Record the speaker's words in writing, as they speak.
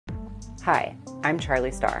Hi, I'm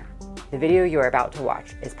Charlie Starr. The video you are about to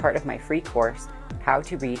watch is part of my free course, How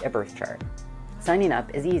to Read a Birth Chart. Signing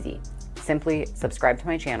up is easy. Simply subscribe to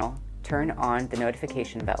my channel, turn on the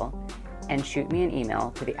notification bell, and shoot me an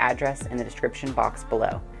email to the address in the description box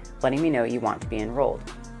below, letting me know you want to be enrolled.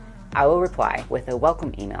 I will reply with a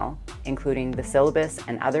welcome email, including the syllabus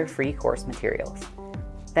and other free course materials.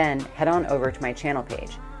 Then head on over to my channel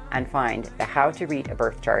page and find the How to Read a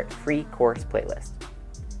Birth Chart free course playlist.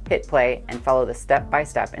 Hit play and follow the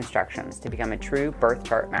step-by-step instructions to become a true birth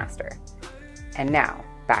chart master. And now,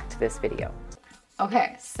 back to this video.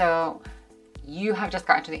 Okay, so you have just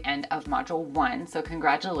gotten to the end of Module 1, so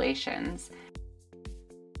congratulations.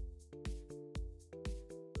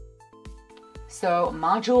 So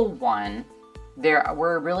Module 1, there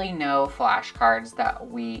were really no flashcards that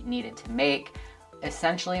we needed to make.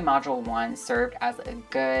 Essentially, Module 1 served as a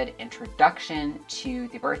good introduction to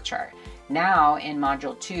the birth chart. Now in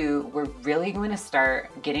Module 2, we're really going to start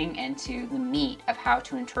getting into the meat of how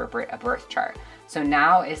to interpret a birth chart. So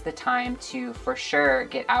now is the time to, for sure,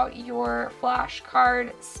 get out your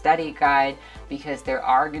flashcard study guide, because there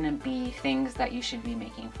are going to be things that you should be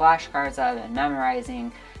making flashcards of and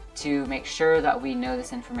memorizing to make sure that we know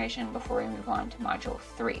this information before we move on to Module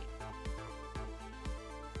 3.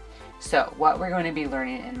 So what we're going to be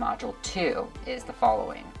learning in Module 2 is the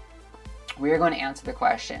following. We are going to answer the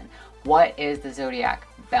question, what is the zodiac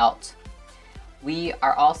belt? We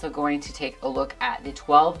are also going to take a look at the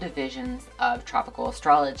 12 divisions of tropical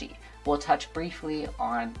astrology. We'll touch briefly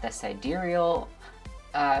on the sidereal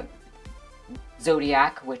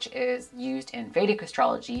zodiac, which is used in Vedic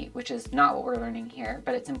astrology, which is not what we're learning here,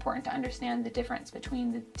 but it's important to understand the difference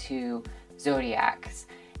between the two zodiacs.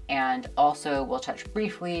 And also we'll touch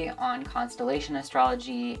briefly on constellation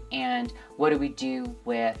astrology and what do we do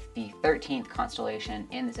with the 13th constellation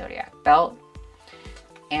in the zodiac belt.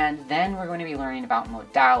 And then we're going to be learning about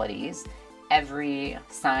modalities. Every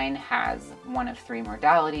sign has one of 3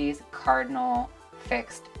 modalities: cardinal,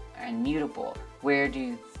 fixed, and mutable. Where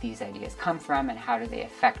do these ideas come from and how do they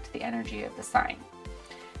affect the energy of the sign?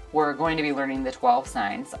 We're going to be learning the 12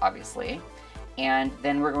 signs, obviously. And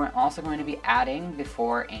then we're also going to be adding the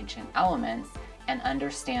 4 ancient elements and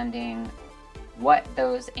understanding what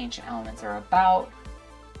those ancient elements are about: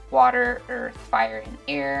 water, earth, fire, and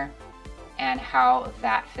air, and how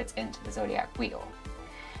that fits into the zodiac wheel.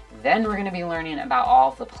 Then we're going to be learning about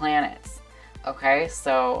all of the planets. Okay,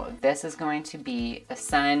 so this is going to be the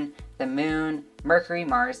Sun, the Moon, Mercury,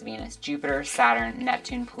 Mars, Venus, Jupiter, Saturn,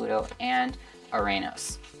 Neptune, Pluto, and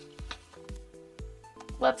Uranus.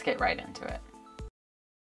 Let's get right into it.